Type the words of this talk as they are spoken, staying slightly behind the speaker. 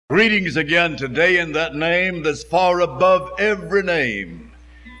Greetings again today in that name that's far above every name,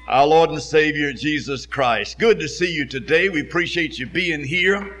 our Lord and Savior, Jesus Christ. Good to see you today. We appreciate you being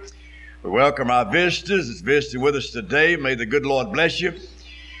here. We welcome our visitors that's visiting with us today. May the good Lord bless you.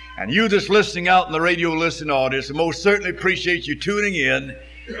 And you that's listening out in the radio listening audience, we most certainly appreciate you tuning in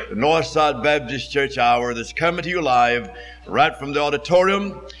to the Northside Baptist Church Hour that's coming to you live right from the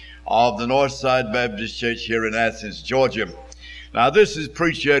auditorium of the Northside Baptist Church here in Athens, Georgia. Now, this is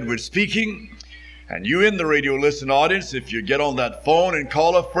Preacher Edward speaking, and you in the radio listen audience, if you get on that phone and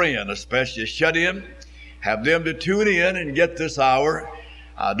call a friend, especially a shut-in, have them to tune in and get this hour.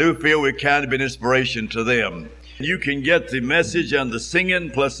 I do feel we can be an inspiration to them. You can get the message and the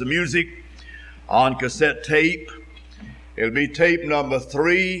singing plus the music on cassette tape. It'll be tape number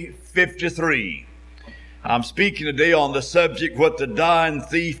 353. I'm speaking today on the subject, what the dying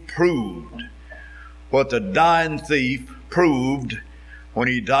thief proved. What the dying thief proved when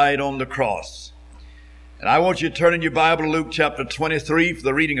he died on the cross. And I want you to turn in your Bible to Luke chapter 23 for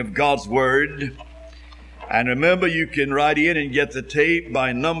the reading of God's Word. And remember, you can write in and get the tape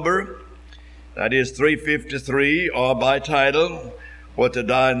by number, that is 353, or by title, What the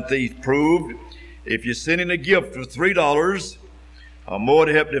Dying Thief Proved. If you send in a gift of $3 or more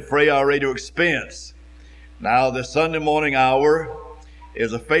to help defray our radio expense. Now, the Sunday morning hour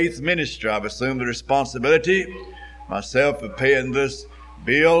is a faith ministry. I've assumed the responsibility myself of paying this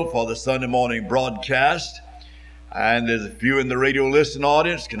bill for the Sunday morning broadcast. And there's a few in the radio listening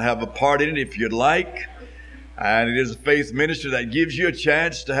audience can have a part in it if you'd like. And it is a faith ministry that gives you a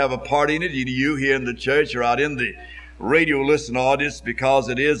chance to have a part in it, either you here in the church or out in the radio listening audience, because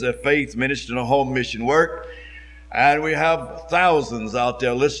it is a faith ministry and a home mission work. And we have thousands out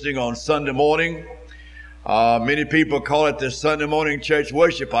there listening on Sunday morning. Many people call it the Sunday morning church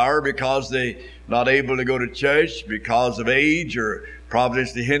worship hour because they're not able to go to church because of age or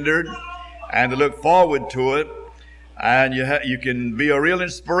providentially hindered, and they look forward to it. And you can be a real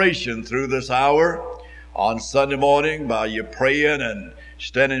inspiration through this hour on Sunday morning by you praying and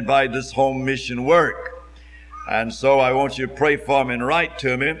standing by this home mission work. And so I want you to pray for me and write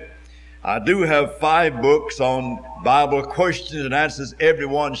to me. I do have 5 books on Bible questions and answers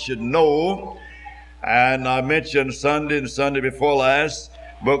everyone should know. And I mentioned Sunday and Sunday before last,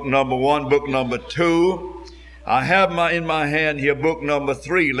 book number 1, book number 2. I have in my hand here book number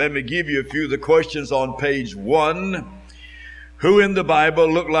 3. Let me give you a few of the questions on page 1. Who in the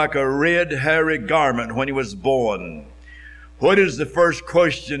Bible looked like a red hairy garment when he was born? What is the first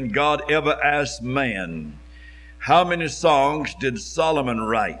question God ever asked man? How many songs did Solomon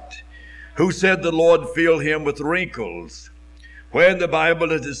write? Who said the Lord filled him with wrinkles? Where in the Bible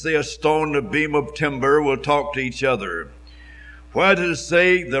does it say a stone and a beam of timber will talk to each other? Where does it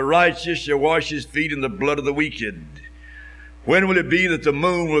say the righteous shall wash his feet in the blood of the wicked? When will it be that the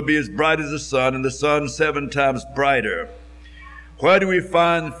moon will be as bright as the sun and the sun 7 times brighter? Where do we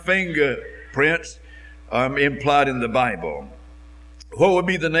find fingerprints implied in the Bible? What will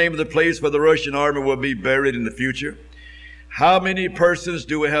be the name of the place where the Russian army will be buried in the future? How many persons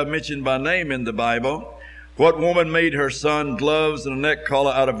do we have mentioned by name in the Bible? What woman made her son gloves and a neck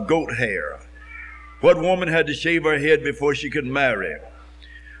collar out of goat hair? What woman had to shave her head before she could marry?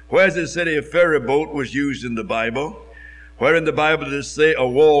 Where does it say a ferry boat was used in the Bible? Where in the Bible does it say a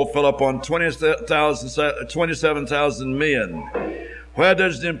wall fell upon 27,000 men? Where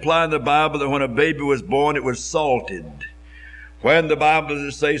does it imply in the Bible that when a baby was born it was salted? Where in the Bible does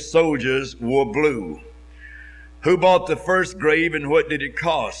it say soldiers wore blue? Who bought the first grave and what did it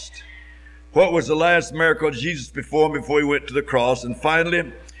cost? What was the last miracle Jesus performed before he went to the cross? And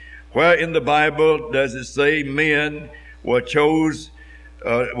finally, where in the Bible does it say men would choose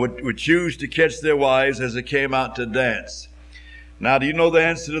to catch their wives as they came out to dance? Now, do you know the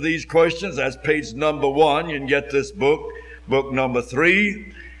answer to these questions? That's page number 1. You can get this book, book number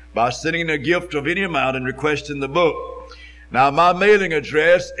 3, by sending a gift of any amount and requesting the book. Now, my mailing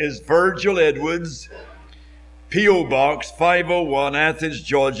address is Virgil Edwards, P.O. Box 501, Athens,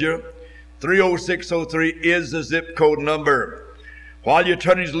 Georgia. 30603 is the zip code number. While you're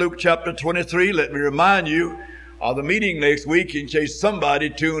turning to Luke chapter 23, let me remind you of the meeting next week in case somebody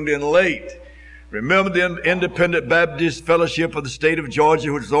tuned in late. Remember the Independent Baptist Fellowship of the state of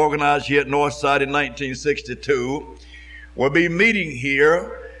Georgia, which was organized here at Northside in 1962. We'll be meeting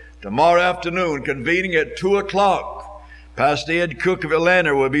here tomorrow afternoon, convening at 2 o'clock. Pastor Ed Cook of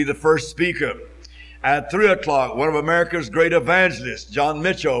Atlanta will be the first speaker. At 3 o'clock, one of America's great evangelists, John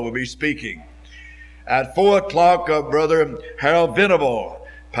Mitchell, will be speaking. At 4 o'clock, Brother Harold Venable,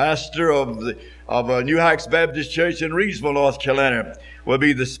 pastor of New Heights Baptist Church in Reedsville, North Carolina, will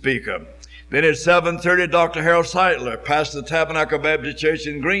be the speaker. Then at 7:30, Dr. Harold Seidler, pastor of the Tabernacle Baptist Church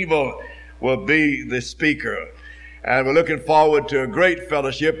in Greenville, will be the speaker. And we're looking forward to a great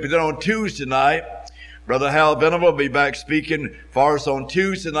fellowship. Then on Tuesday night, Brother Hal Venable will be back speaking for us on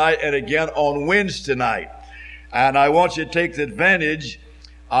Tuesday night and again on Wednesday night. And I want you to take the advantage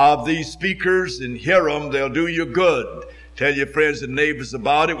of these speakers and hear them. They'll do you good. Tell your friends and neighbors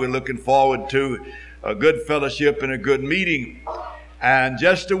about it. We're looking forward to a good fellowship and a good meeting. And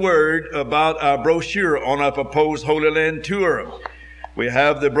just a word about our brochure on our proposed Holy Land tour. We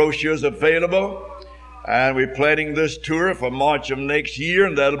have the brochures available, and we're planning this tour for March of next year,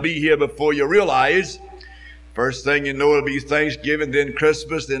 and that'll be here before you realize. First thing you know, it'll be Thanksgiving, then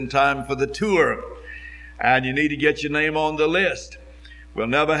Christmas, then time for the tour. And you need to get your name on the list. We'll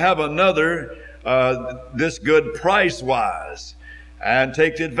never have another this good price-wise. And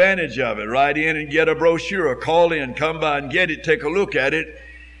take advantage of it. Write in and get a brochure, or call in, come by and get it, take a look at it.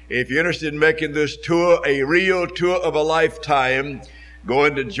 If you're interested in making this tour a real tour of a lifetime,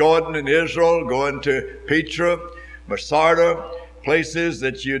 going to Jordan and Israel, going to Petra, Masada, places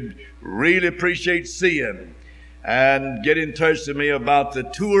that you'd really appreciate seeing. And get in touch with me about the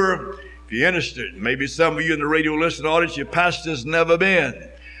tour if you're interested. Maybe some of you in the radio listening audience, your pastor's never been.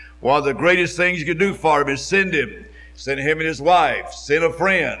 One of the greatest things you can do for him is send him. Send him and his wife. Send a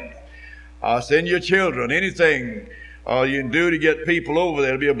friend. Send your children. Anything you can do to get people over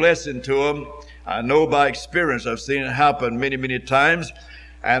there. It'll be a blessing to them. I know by experience. I've seen it happen many, many times.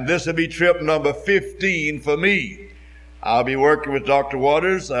 And this will be trip number 15 for me. I'll be working with Dr.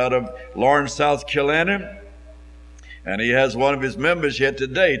 Waters out of Lawrence, South Carolina. And he has one of his members here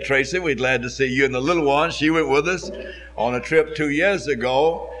today. Tracy, we're glad to see you and the little one. She went with us on a trip 2 years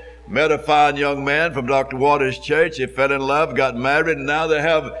ago. Met a fine young man from Dr. Waters' church. He fell in love, got married, and now they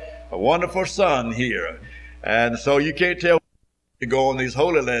have a wonderful son here. And so you can't tell to go on these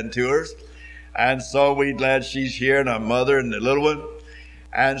Holy Land tours. And so we're glad she's here, and our mother and the little one.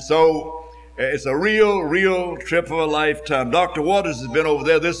 And so it's a real trip of a lifetime. Dr. Waters has been over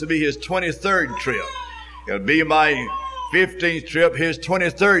there. This will be his 23rd trip. It'll be my 15th trip, his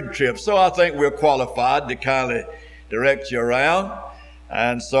 23rd trip. So I think we're qualified to kind of direct you around.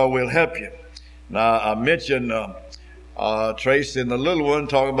 And so we'll help you. Now, I mentioned Tracy and the little one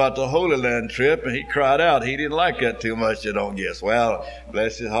talking about the Holy Land trip, and he cried out. He didn't like that too much, you don't guess. Well,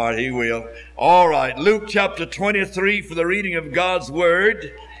 bless his heart, he will. All right, Luke chapter 23 for the reading of God's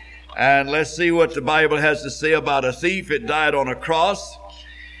Word. And let's see what the Bible has to say about a thief that died on a cross.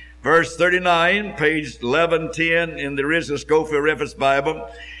 Verse 39, page 1110 in the original Scofield Reference Bible.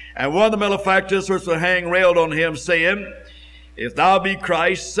 And one of the malefactors which were hanged railed on him, saying, If thou be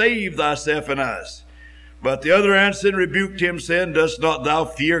Christ, save thyself and us. But the other answered and rebuked him, saying, Dost not thou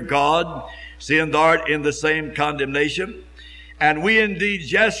fear God, seeing thou art in the same condemnation? And we indeed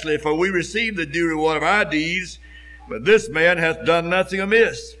justly, for we receive the due reward of our deeds, but this man hath done nothing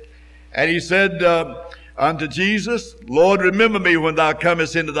amiss. And he said unto Jesus, Lord, remember me when thou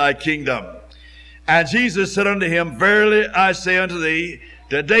comest into thy kingdom. And Jesus said unto him, Verily I say unto thee,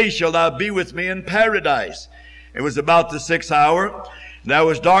 today shalt thou be with me in paradise. It was about the 6th hour. There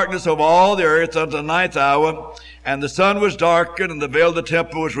was darkness over all the earth unto the 9th hour, and the sun was darkened, and the veil of the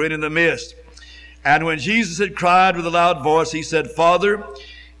temple was rent in the mist. And when Jesus had cried with a loud voice, he said, Father,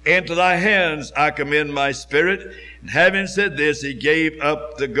 into thy hands I commend my spirit. And having said this, he gave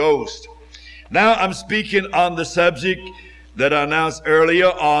up the ghost. Now I'm speaking on the subject that I announced earlier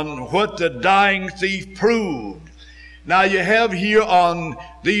on what the dying thief proved. Now you have here on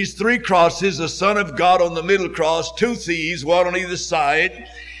these 3 crosses, the Son of God on the middle cross, 2 thieves, one on either side,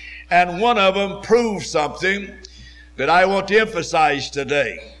 and one of them proved something that I want to emphasize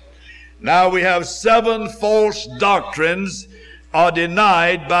today. Now we have 7 false doctrines are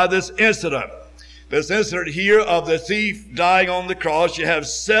denied by this incident. This incident here of the thief dying on the cross, you have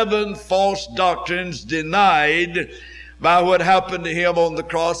 7 false doctrines denied by what happened to him on the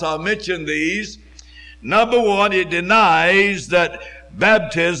cross. I'll mention these. Number 1, it denies that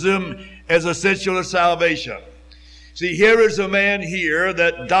baptism is essential to salvation. See, here is a man here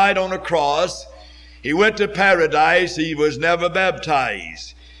that died on a cross. He went to paradise. He was never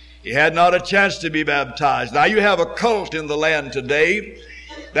baptized. He had not a chance to be baptized. Now, you have a cult in the land today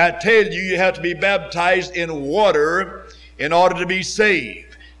that tell you you have to be baptized in water in order to be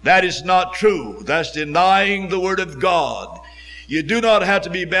saved. That is not true. That's denying the Word of God. You do not have to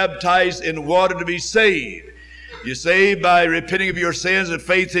be baptized in water to be saved. You're saved by repenting of your sins and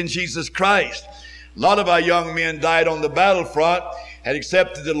faith in Jesus Christ. A lot of our young men died on the battlefront, had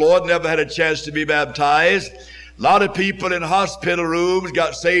accepted the Lord, never had a chance to be baptized. A lot of people in hospital rooms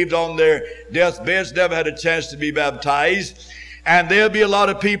got saved on their deathbeds, never had a chance to be baptized. And there'll be a lot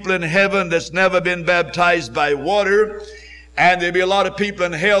of people in heaven that's never been baptized by water. And there'll be a lot of people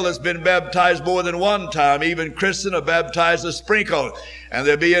in hell that's been baptized more than one time. Even Christians are baptized or sprinkled. And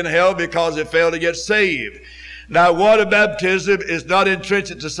they'll be in hell because they failed to get saved. Now, water baptism is not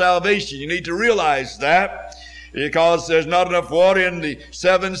intrinsic to salvation. You need to realize that, because there's not enough water in the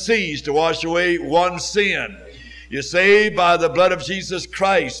 7 seas to wash away one sin. You're saved by the blood of Jesus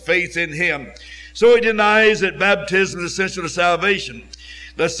Christ, faith in Him. So it denies that baptism is essential to salvation.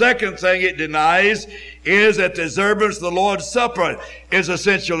 The second thing it denies is that the observance of the Lord's Supper is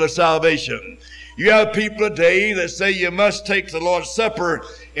essential to salvation. You have people today that say you must take the Lord's Supper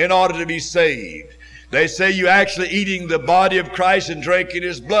in order to be saved. They say you're actually eating the body of Christ and drinking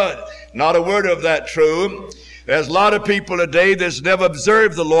His blood. Not a word of that true. There's a lot of people today that's never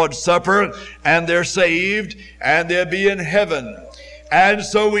observed the Lord's Supper, and they're saved, and they'll be in heaven. And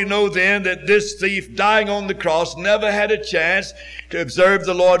so we know then that this thief dying on the cross never had a chance to observe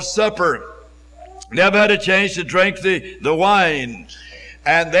the Lord's Supper. Never had a chance to drink the wine.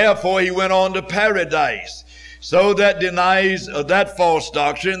 And therefore he went on to paradise. So that denies that false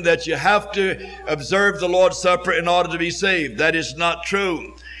doctrine that you have to observe the Lord's Supper in order to be saved. That is not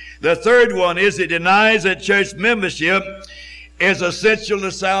true. The third one is it denies that church membership is essential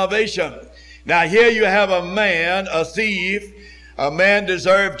to salvation. Now here you have a man, a thief. A man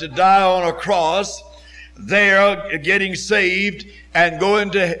deserved to die on a cross, there getting saved and going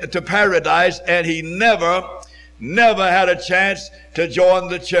to paradise, and he never had a chance to join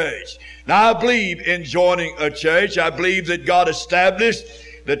the church. Now I believe in joining a church. I believe that God established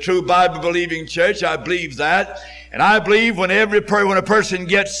the true Bible-believing church. I believe that. And I believe when a person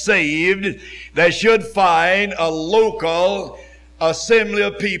gets saved, they should find a local assembly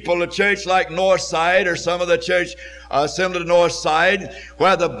of people, a church like Northside or some of the church assembly to Northside,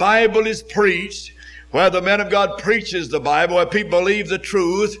 where the Bible is preached, where the man of God preaches the Bible, where people believe the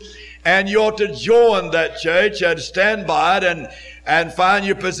truth, and you ought to join that church and stand by it and find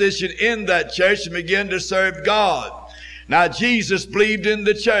your position in that church and begin to serve God. Now, Jesus believed in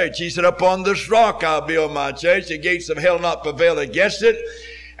the church. He said, upon this rock I'll build my church, the gates of hell not prevail against it.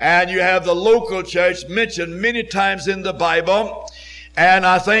 And you have the local church mentioned many times in the Bible. And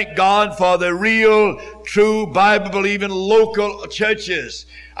I thank God for the real, true, Bible-believing local churches.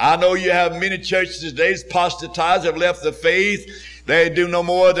 I know you have many churches today, apostatized, have left the faith. They do no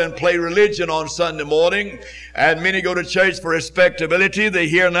more than play religion on Sunday morning. And many go to church for respectability. They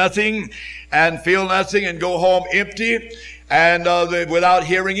hear nothing and feel nothing and go home empty and without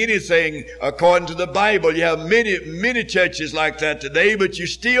hearing anything according to the Bible. You have many churches like that today, but you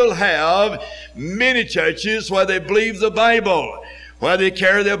still have many churches where they believe the Bible, where they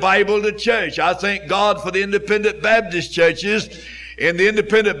carry their Bible to church. I thank God for the independent Baptist churches. In the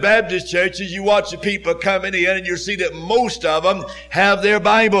independent Baptist churches, you watch the people coming in and you see that most of them have their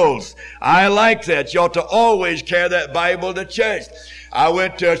Bibles. I like that. You ought to always carry that Bible to church. I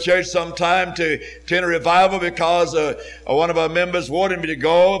went to a church sometime to attend a revival because one of our members wanted me to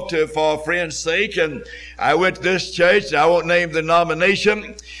go for a friend's sake. And I went to this church. I won't name the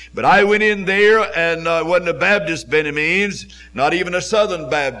denomination, but I went in there and wasn't a Baptist by any means, not even a Southern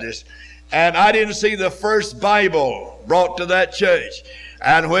Baptist. And I didn't see the first Bible brought to that church.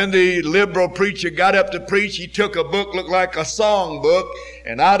 And when the liberal preacher got up to preach, he took a book, looked like a song book,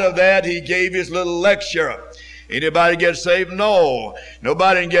 and out of that he gave his little lecture. Anybody get saved? No.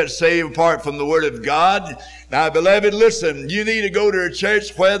 Nobody can get saved apart from the Word of God. Now, beloved, listen, you need to go to a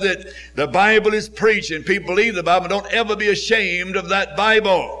church where the Bible is preached and people believe the Bible. Don't ever be ashamed of that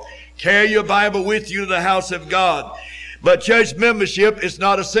Bible. Carry your Bible with you to the house of God. But church membership is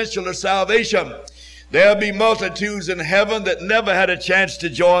not essential to salvation. There'll be multitudes in heaven that never had a chance to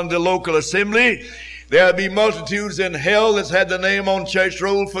join the local assembly. There'll be multitudes in hell that's had the name on church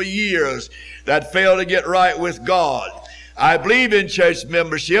roll for years that failed to get right with God. I believe in church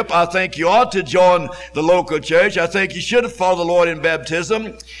membership. I think you ought to join the local church. I think you should follow the Lord in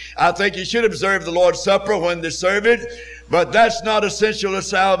baptism. I think you should observe the Lord's Supper when they serve it. But that's not essential to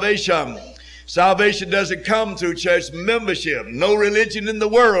salvation. Salvation doesn't come through church membership. No religion in the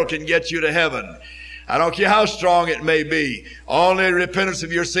world can get you to heaven. I don't care how strong it may be. Only repentance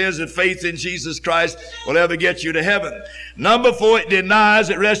of your sins and faith in Jesus Christ will ever get you to heaven. Number 4, it denies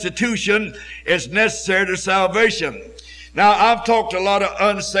that restitution is necessary to salvation. Now, I've talked to a lot of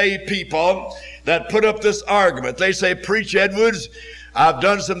unsaved people that put up this argument. They say, Preacher Edwards, I've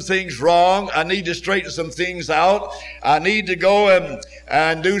done some things wrong. I need to straighten some things out. I need to go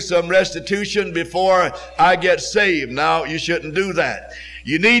and do some restitution before I get saved. Now, you shouldn't do that.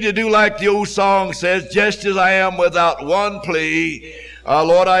 You need to do like the old song says, just as I am without one plea,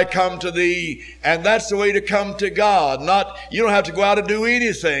 Lord, I come to thee. And that's the way to come to God. You don't have to go out and do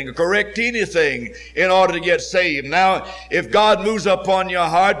anything or correct anything in order to get saved. Now, if God moves upon your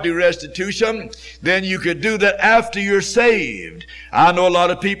heart, do restitution, then you could do that after you're saved. I know a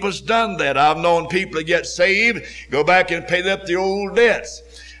lot of people's done that. I've known people that get saved, go back and pay up their old debts.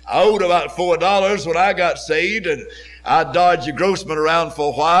 I owed about $4 when I got saved, and I dodged a grossman around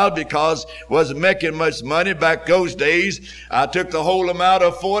for a while because wasn't making much money back those days. I took the whole amount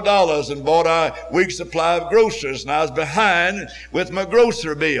of $4 and bought a week's supply of groceries, and I was behind with my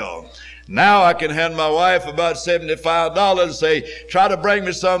grocery bill. Now I can hand my wife about $75 and say, try to bring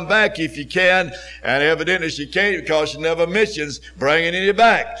me some back if you can. And evidently she can't because she never mentions bringing any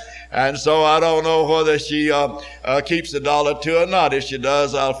back. And so I don't know whether she keeps the dollar to her or not. If she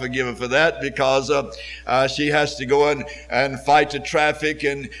does, I'll forgive her for that because she has to go in and fight the traffic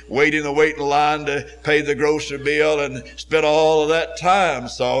and wait in the waiting line to pay the grocery bill and spend all of that time.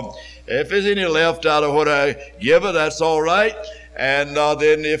 So if there's any left out of what I give her, that's all right. And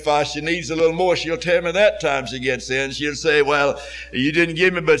then if she needs a little more, she'll tell me that time she gets in. She'll say, well, you didn't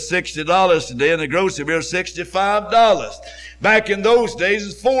give me but $60 today, and the grocery bill is $65. Back in those days,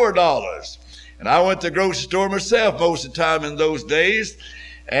 it's $4. And I went to the grocery store myself most of the time in those days,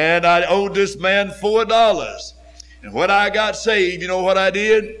 and I owed this man $4. And when I got saved, you know what I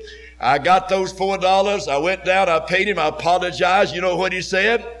did? I got those $4. I went down, I paid him, I apologized. You know what he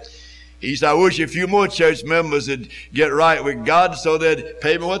said? He said, I wish a few more church members would get right with God so they'd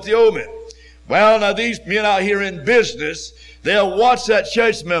pay me what they owe me. Well, now these men out here in business, they'll watch that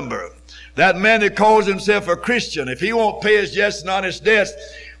church member, that man that calls himself a Christian. If he won't pay his just and honest debts,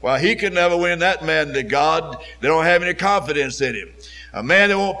 well, he can never win that man to God. They don't have any confidence in him. A man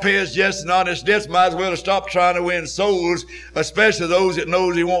that won't pay his just and honest debts might as well stop trying to win souls, especially those that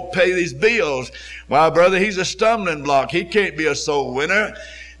knows he won't pay these bills. Well, brother, he's a stumbling block. He can't be a soul winner.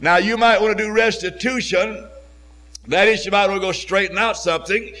 Now, you might want to do restitution. That is, you might want to go straighten out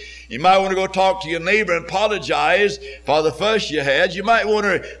something. You might want to go talk to your neighbor and apologize for the fuss you had. You might want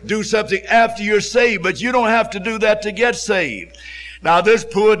to do something after you're saved, but you don't have to do that to get saved. Now, this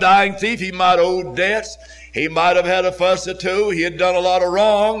poor dying thief, he might owe debts. He might have had a fuss or two. He had done a lot of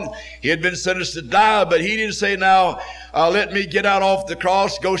wrong. He had been sentenced to die, but he didn't say, now, let me get out off the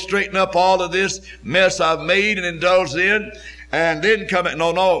cross, go straighten up all of this mess I've made and indulged in. And then come in.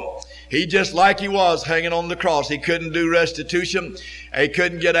 No. He just like he was hanging on the cross. He couldn't do restitution. He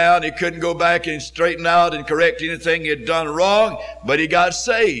couldn't get out. He couldn't go back and straighten out and correct anything he had done wrong, but he got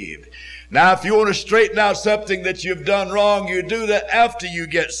saved. Now, if you want to straighten out something that you've done wrong, you do that after you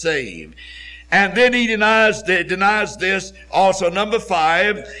get saved. And then he denies this. Also, number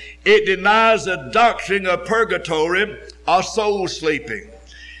 5, it denies the doctrine of purgatory or soul sleeping.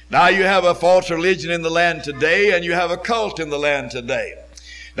 Now, you have a false religion in the land today, and you have a cult in the land today.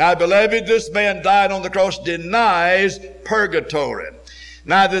 Now, beloved, this man died on the cross denies purgatory.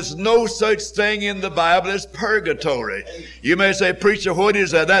 Now, there's no such thing in the Bible as purgatory. You may say, preacher, what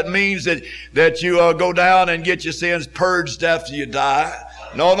is that? That means that you go down and get your sins purged after you die.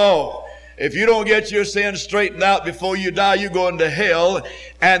 No. If you don't get your sins straightened out before you die, you're going to hell.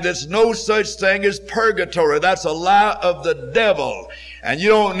 And there's no such thing as purgatory. That's a lie of the devil. And you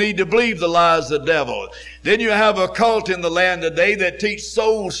don't need to believe the lies of the devil. Then you have a cult in the land today that teach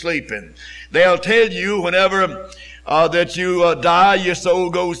soul sleeping. They'll tell you whenever that you die, your soul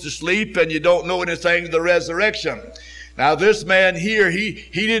goes to sleep and you don't know anything of the resurrection. Now, this man here, he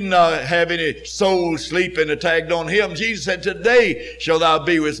didn't have any soul sleeping tagged on him. Jesus said, today shall thou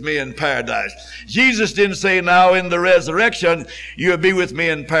be with me in paradise. Jesus didn't say, now in the resurrection, you'll be with me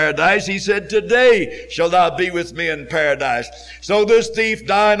in paradise. He said, today shall thou be with me in paradise. So this thief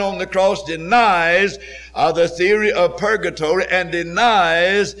dying on the cross denies the theory of purgatory and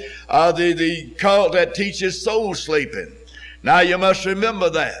denies the cult that teaches soul sleeping. Now, you must remember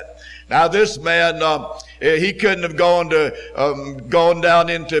that. Now, this man, he couldn't have gone down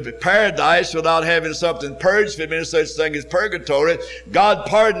into paradise without having something purged for him. There's such thing as purgatory. God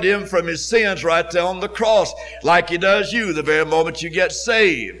pardoned him from his sins right there on the cross, like he does you the very moment you get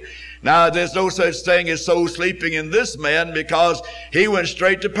saved. Now, there's no such thing as soul sleeping in this man because he went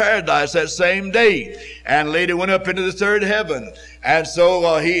straight to paradise that same day and later went up into the third heaven. And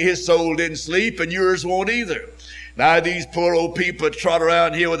so his soul didn't sleep and yours won't either. Now, these poor old people trot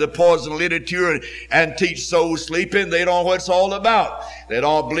around here with the poison literature and teach soul sleeping. They don't know what it's all about. They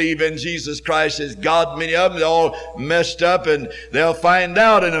don't believe in Jesus Christ as God. Many of them, they're all messed up, and they'll find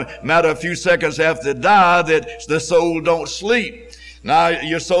out in a matter of a few seconds after they die that the soul don't sleep. Now,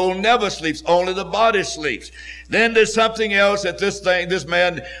 your soul never sleeps, only the body sleeps. Then there's something else that this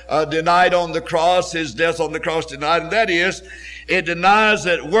man denied on the cross, his death on the cross denied, and that is, it denies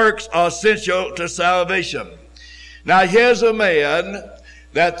that works are essential to salvation. Now, here's a man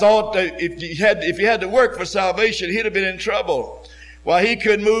that thought that if he had to work for salvation, he'd have been in trouble. Well, he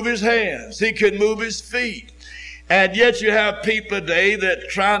couldn't move his hands. He couldn't move his feet. And yet you have people today that are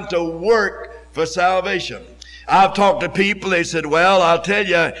trying to work for salvation. I've talked to people, they said, well, I'll tell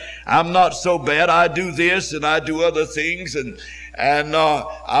you, I'm not so bad. I do this and I do other things, and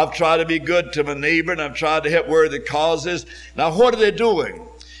I've tried to be good to my neighbor, and I've tried to help worthy causes. Now, what are they doing?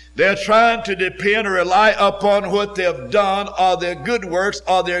 They're trying to depend or rely upon what they've done, or their good works,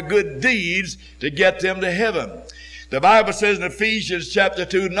 or their good deeds to get them to heaven. The Bible says in Ephesians chapter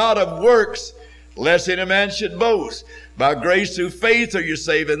 2, not of works, lest any man should boast. By grace through faith are you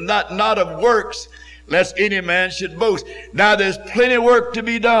saved, and not of works, lest any man should boast. Now, there's plenty of work to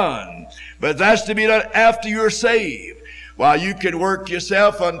be done, but that's to be done after you're saved. While you can work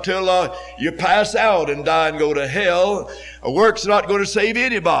yourself until you pass out and die and go to hell, work's not going to save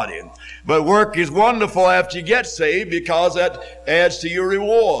anybody. But work is wonderful after you get saved, because that adds to your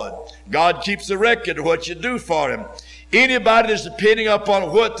reward. God keeps a record of what you do for Him. Anybody that's depending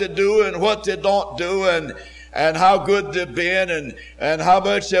upon what they do and what they don't do, and how good they've been, and how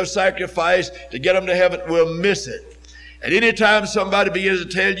much they've sacrificed to get them to heaven, will miss it. And anytime somebody begins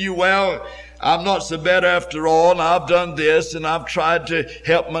to tell you, well, I'm not so bad after all, and I've done this, and I've tried to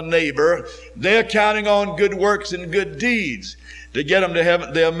help my neighbor, they're counting on good works and good deeds to get them to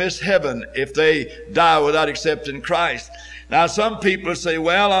heaven. They'll miss heaven if they die without accepting Christ. Now, some people say,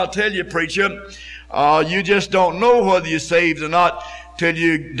 well, I'll tell you, preacher, you just don't know whether you're saved or not till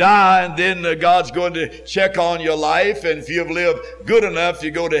you die, and then God's going to check on your life, and if you've lived good enough, you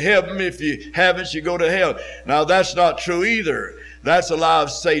go to heaven. If you haven't, you go to hell. Now, that's not true either. That's a lie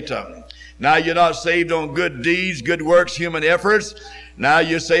of Satan. Now, you're not saved on good deeds, good works, human efforts. Now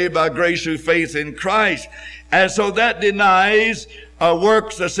you're saved by grace through faith in Christ. And so that denies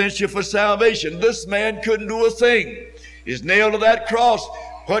works essential for salvation. This man couldn't do a thing. He's nailed to that cross.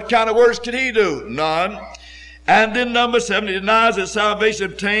 What kind of works could he do? None. And then number 7, he denies that salvation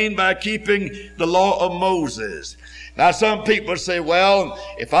obtained by keeping the law of Moses. Now, some people say, well,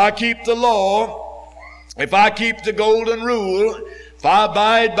 if I keep the law, if I keep the golden rule, if I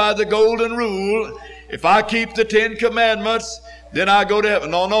abide by the golden rule, if I keep the 10 commandments, then I go to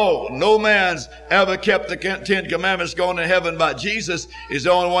heaven. No man's ever kept the 10 commandments going to heaven, but Jesus is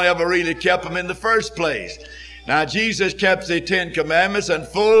the only one ever really kept them in the first place. Now, Jesus kept the 10 commandments and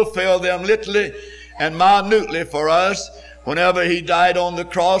fulfilled them literally and minutely for us. Whenever he died on the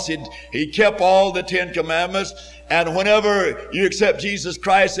cross, he kept all the 10 commandments. And whenever you accept Jesus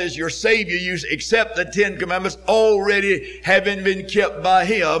Christ as your Savior, you accept the 10 commandments already having been kept by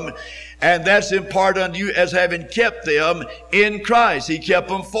Him. And that's imparted unto you as having kept them in Christ. He kept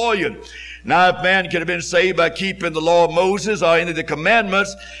them for you. Now, if man could have been saved by keeping the law of Moses or any of the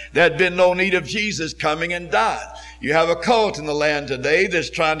commandments, there'd been no need of Jesus coming and dying. You have a cult in the land today that's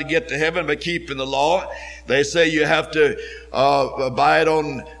trying to get to heaven by keeping the law. They say you have to abide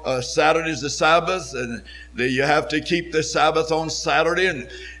on Saturdays, the Sabbath, and you have to keep the Sabbath on Saturday,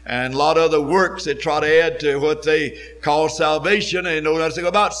 and a lot of other works they try to add to what they call salvation, and they know nothing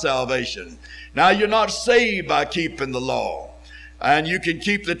about salvation. Now, you're not saved by keeping the law. And you can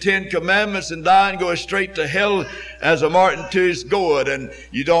keep the 10 commandments and die and go straight to hell as a martyr to his gourd. And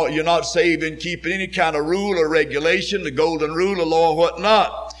you're not saved in keeping any kind of rule or regulation, the golden rule, the law, or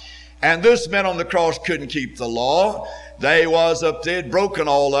whatnot. And this man on the cross couldn't keep the law. They was up there, broken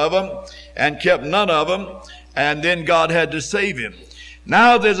all of them, and kept none of them. And then God had to save him.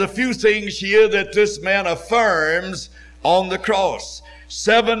 Now there's a few things here that this man affirms on the cross.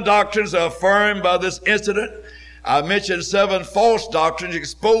 7 doctrines are affirmed by this incident. I mentioned 7 false doctrines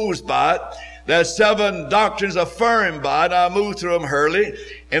exposed by it. There's 7 doctrines affirmed by it. I'll move through them hurriedly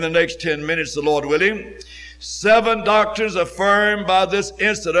in the next 10 minutes, the Lord willing. 7 doctrines affirmed by this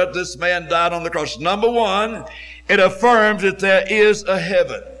incident. This man died on the cross. Number 1, it affirms that there is a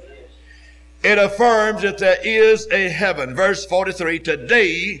heaven. It affirms that there is a heaven. Verse 43,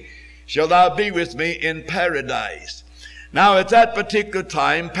 today shall thou be with me in paradise. Now, at that particular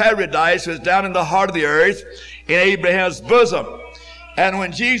time, paradise was down in the heart of the earth, in Abraham's bosom. And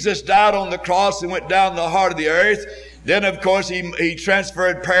when Jesus died on the cross and went down the heart of the earth, then, of course, he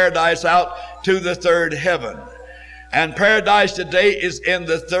transferred paradise out to the 3rd heaven. And paradise today is in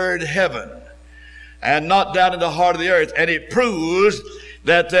the 3rd heaven and not down in the heart of the earth. And it proves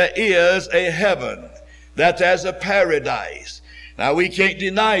that there is a heaven, that there's a paradise. Now, we can't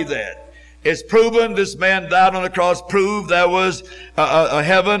deny that. It's proven, this man died on the cross, proved there was a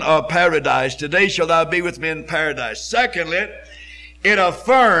heaven or paradise. Today shall thou be with me in paradise. Secondly, it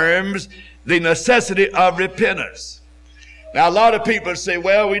affirms the necessity of repentance. Now, a lot of people say,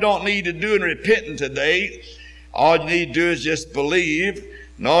 well, we don't need to do any repenting today. All you need to do is just believe.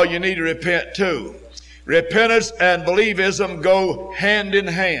 No, you need to repent too. Repentance and believism go hand in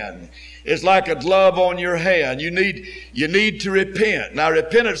hand. It's like a glove on your hand. You need to repent. Now,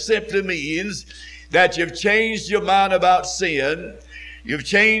 repentance simply means that you've changed your mind about sin. You've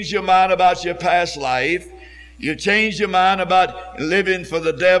changed your mind about your past life. You've changed your mind about living for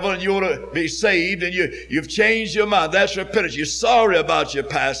the devil and you want to be saved, and you've changed your mind. That's repentance. You're sorry about your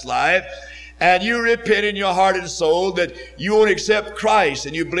past life, and you repent in your heart and soul that you want to accept Christ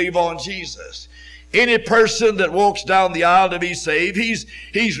and you believe on Jesus. Any person that walks down the aisle to be saved,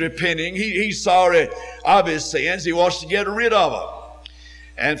 he's repenting. He's sorry of his sins. He wants to get rid of them.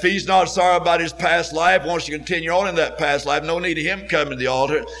 And if he's not sorry about his past life, wants to continue on in that past life, no need of him coming to the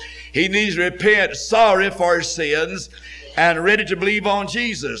altar. He needs to repent, sorry for his sins, and ready to believe on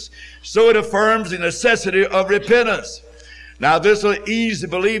Jesus. So it affirms the necessity of repentance. Now, this easy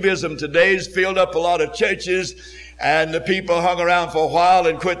believism today has filled up a lot of churches, and the people hung around for a while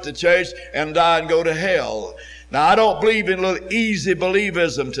and quit the church and die and go to hell. Now, I don't believe in little easy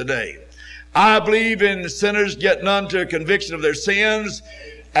believism today. I believe in sinners getting unto a conviction of their sins,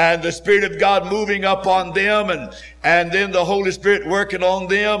 and the Spirit of God moving up on them, and then the Holy Spirit working on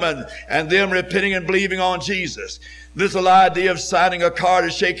them, and them repenting and believing on Jesus. This little idea of signing a card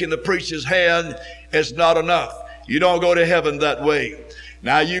and shaking the preacher's hand is not enough. You don't go to heaven that way.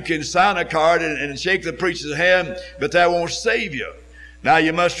 Now, you can sign a card and shake the preacher's hand, but that won't save you. Now,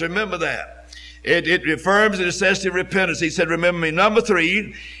 you must remember that. It affirms the necessity of repentance. He said, remember me. Number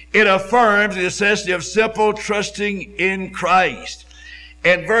 3, it affirms the necessity of simple trusting in Christ.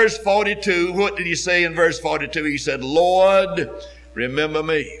 In verse 42, what did he say in verse 42? He said, Lord, remember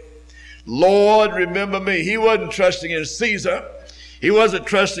me. Lord, remember me. He wasn't trusting in Caesar. He wasn't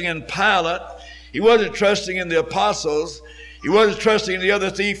trusting in Pilate. He wasn't trusting in the apostles. He wasn't trusting in the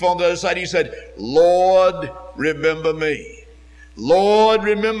other thief on the other side. He said, Lord, remember me. Lord,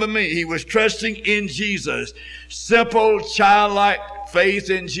 remember me. He was trusting in Jesus. Simple, childlike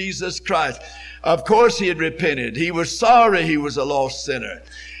faith in Jesus Christ. Of course, he had repented. He was sorry he was a lost sinner.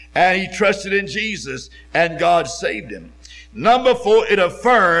 And he trusted in Jesus, and God saved him. Number 4, it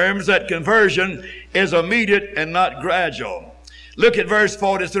affirms that conversion is immediate and not gradual. Look at verse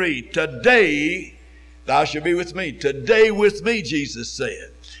 43. Today, thou shalt be with me. Today with me, Jesus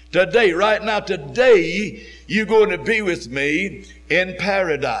said. Today, right now, today, you're going to be with me in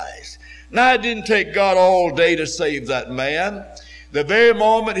paradise. Now, it didn't take God all day to save that man. The very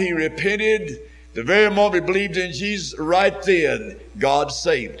moment he repented, the very moment he believed in Jesus, right then, God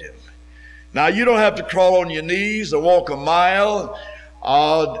saved him. Now, you don't have to crawl on your knees or walk a mile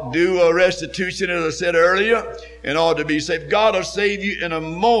or do a restitution, as I said earlier, in order to be saved. God will save you in a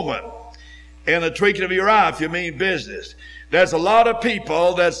moment, in the twinkling of your eye, if you mean business. There's a lot of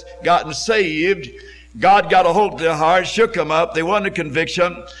people that's gotten saved. God got a hold of their heart, shook them up. They wanted a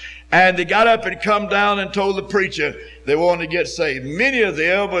conviction. And they got up and come down and told the preacher they wanted to get saved. Many of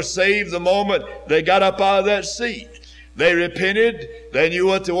them were saved the moment they got up out of that seat. They repented. They knew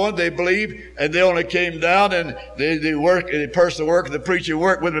what they wanted. They believed. And they only came down and the person working, the preacher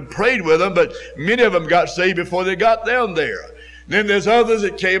worked with them and prayed with them. But many of them got saved before they got down there. Then there's others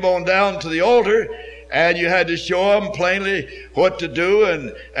that came on down to the altar, and you had to show them plainly what to do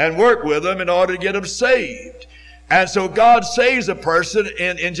and work with them in order to get them saved. And so God saves a person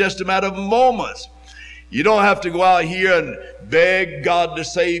in just a matter of moments. You don't have to go out here and beg God to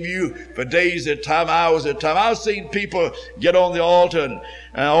save you for days at a time, hours at a time. I've seen people get on the altar and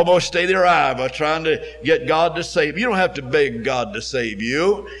almost stay there by trying to get God to save you. You don't have to beg God to save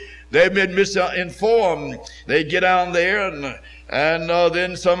you. They've been misinformed. They get down there and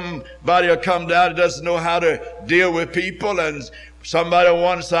then somebody will come down that doesn't know how to deal with people, and somebody on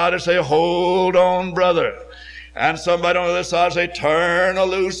one side will say, hold on, brother. And somebody on the other side say, turn a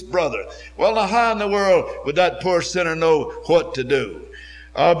loose, brother. Well, now how in the world would that poor sinner know what to do?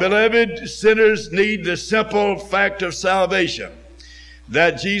 Beloved, sinners need the simple fact of salvation,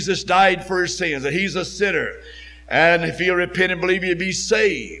 that Jesus died for his sins, that he's a sinner. And if you repent and believe, you'll be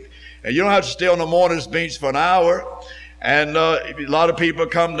saved. And you don't have to stay on the mourner's bench for an hour. And a lot of people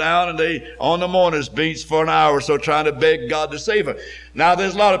come down and they on the mourner's bench for an hour or so trying to beg God to save them. Now,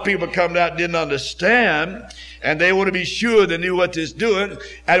 there's a lot of people come down and didn't understand, and they want to be sure they knew what they're doing, and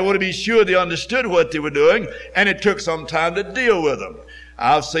they want to be sure they understood what they were doing, and it took some time to deal with them.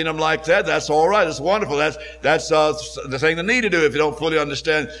 I've seen them like that. That's all right. It's wonderful. That's the thing they need to do if you don't fully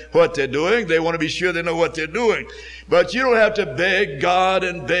understand what they're doing. They want to be sure they know what they're doing. But you don't have to beg God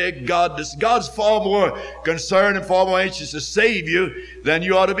and beg God. God's far more concerned and far more anxious to save you than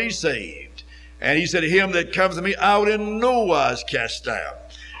you ought to be saved. And he said, him that comes to me, I will in no wise cast down.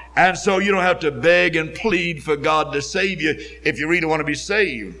 And so you don't have to beg and plead for God to save you if you really want to be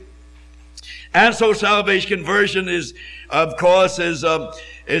saved. And so salvation, conversion is, of course, is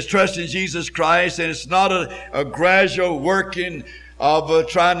trust in Jesus Christ. And it's not a gradual working of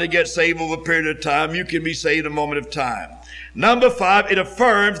trying to get saved over a period of time. You can be saved in a moment of time. Number 5, it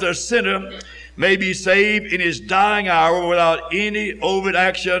affirms the sinner may be saved in his dying hour without any overt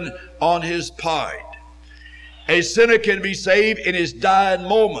action on his part. A sinner can be saved in his dying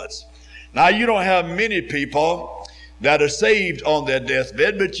moments. Now, you don't have many people that are saved on their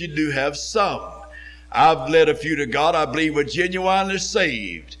deathbed, but you do have some. I've led a few to God I believe were genuinely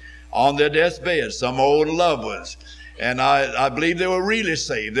saved on their deathbed, some old loved ones. And I believe they were really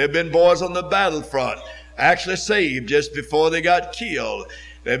saved. There have been boys on the battlefront actually saved just before they got killed.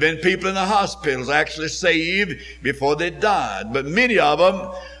 There have been people in the hospitals actually saved before they died. But many of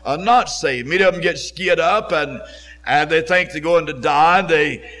them are not saved. Many of them get scared up and they think they're going to die. And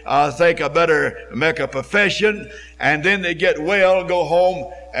they think I better make a profession. And then they get well, go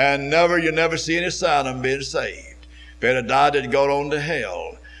home, and you never see any sign of them being saved. Better die than go on to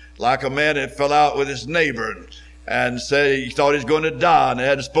hell. Like a man that fell out with his neighbor and said he thought he was going to die. And they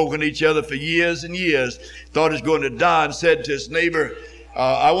hadn't spoken to each other for years and years. Thought he was going to die and said to his neighbor,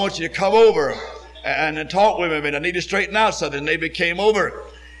 I want you to come over and talk with me a minute. I need to straighten out something. The neighbor came over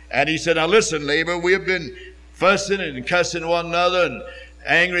and he said, now listen, neighbor, we have been fussing and cussing one another and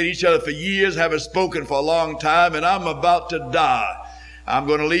angry at each other for years, haven't spoken for a long time, and I'm about to die. I'm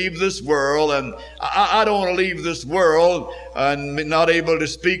going to leave this world, and I don't want to leave this world and not able to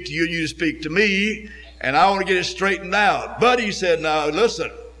speak to you, and you to speak to me, and I want to get it straightened out. But he said, now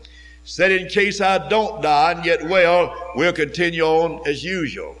listen, said in case I don't die and get well, we'll continue on as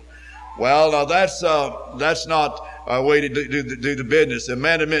usual. Well, now that's not a way to do the business. If a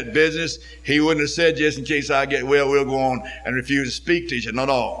man had meant business, he wouldn't have said, just in case I get well, we'll go on and refuse to speak to each other.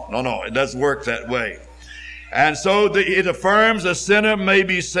 No, it doesn't work that way. And so it affirms a sinner may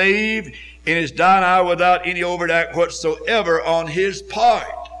be saved in his dying hour without any overt act whatsoever on his part.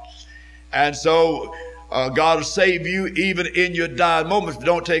 And so God will save you even in your dying moments. But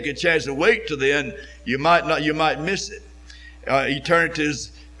don't take a chance to wait till then. You might miss it. Eternity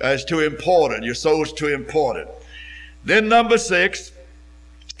is too important. Your soul's too important. Then number 6,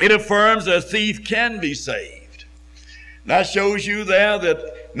 it affirms that a thief can be saved. That shows you there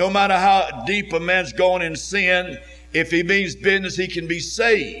that no matter how deep a man's gone in sin, if he means business, he can be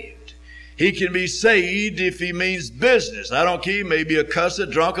saved. He can be saved if he means business. I don't care. He may be a cusser,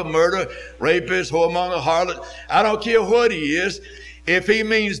 drunken, murderer, rapist, whoremonger, harlot. I don't care what he is. If he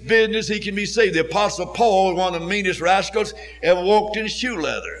means business, he can be saved. The Apostle Paul, one of the meanest rascals, ever walked in shoe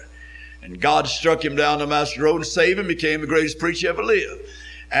leather. And God struck him down the Damascus road and saved him, became the greatest preacher ever lived.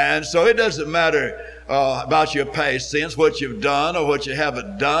 And so it doesn't matter about your past sins, what you've done or what you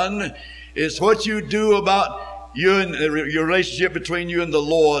haven't done. It's what you do about you and your relationship between you and the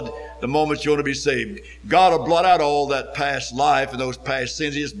Lord the moment you want to be saved. God will blot out all that past life and those past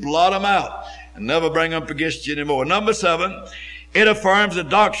sins. He just blot them out and never bring them up against you anymore. Number 7, it affirms the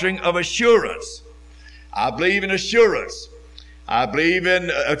doctrine of assurance. I believe in assurance. I believe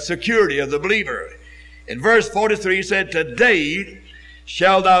in security of the believer. In verse 43, he said, today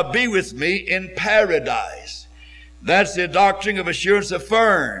shalt thou be with me in paradise. That's the doctrine of assurance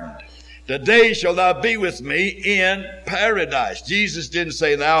affirmed. Today shalt thou be with me in paradise. Jesus didn't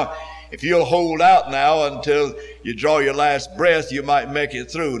say, now, if you'll hold out now until you draw your last breath, you might make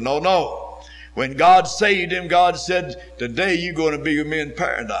it through. No. When God saved him, God said, today you're going to be with me in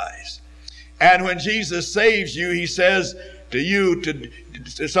paradise. And when Jesus saves you, he says to you,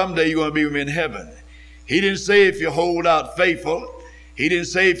 someday you're going to be with me in heaven. He didn't say if you hold out faithful. He didn't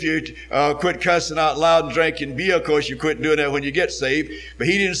say if you quit cussing out loud and drinking beer. Of course, you quit doing that when you get saved. But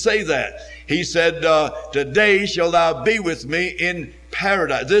he didn't say that. He said, today shalt thou be with me in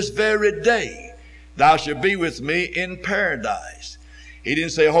paradise. This very day thou shalt be with me in paradise. He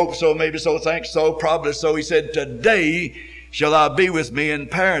didn't say hope so, maybe so, think so, probably so. He said, today shall thou be with me in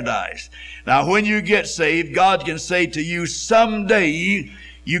paradise. Now, when you get saved, God can say to you, someday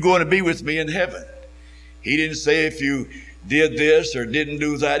you're going to be with me in heaven. He didn't say if you did this or didn't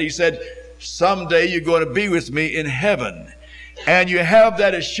do that. He said, someday you're going to be with me in heaven. And you have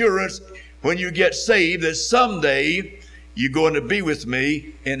that assurance when you get saved that someday you're going to be with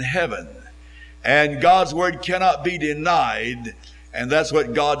me in heaven. And God's word cannot be denied. And that's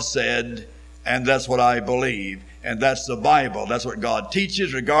what God said, and that's what I believe. And that's the Bible. That's what God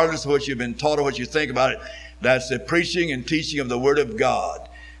teaches, regardless of what you've been taught or what you think about it. That's the preaching and teaching of the Word of God.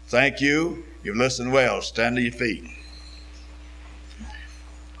 Thank you. You've listened well. Stand to your feet.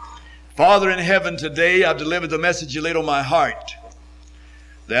 Father in heaven, today I've delivered the message you laid on my heart.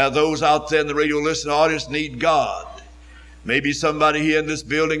 There are those out there in the radio listening audience need God. Maybe somebody here in this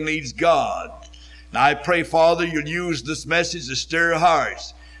building needs God. Now I pray, Father, you'll use this message to stir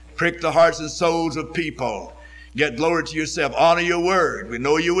hearts, prick the hearts and souls of people. Get glory to yourself. Honor your word. We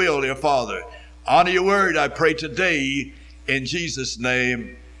know you will, dear Father. Honor your word, I pray today, in Jesus'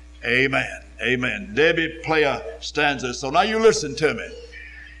 name. Amen. Amen. Debbie, play a stanza. So now you listen to me.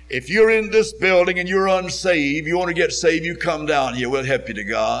 If you're in this building and you're unsaved, you want to get saved, you come down here. We'll help you to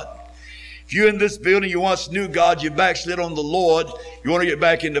God. If you're in this building, you once knew God, you backslid on the Lord, you want to get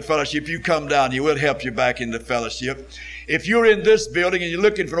back into fellowship, you come down here. We'll help you back into fellowship. If you're in this building and you're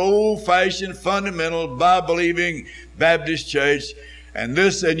looking for old-fashioned, fundamental, Bible-believing Baptist church, and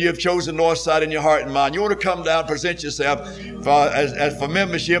you've chosen Northside in your heart and mind, you want to come down, present yourself. As for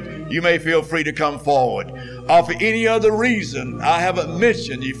membership, you may feel free to come forward. Or for any other reason I haven't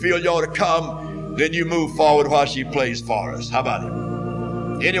mentioned, you feel you ought to come, then you move forward while she plays for us. How about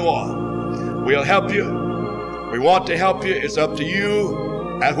it? Anyone? We'll help you. We want to help you. It's up to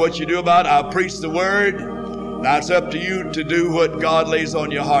you. That's what you do about it. I'll preach the word. Now it's up to you to do what God lays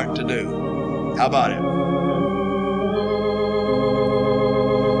on your heart to do. How about it?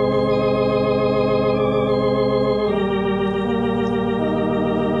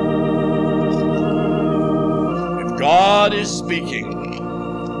 If God is speaking,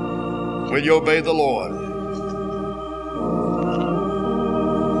 will you obey the Lord?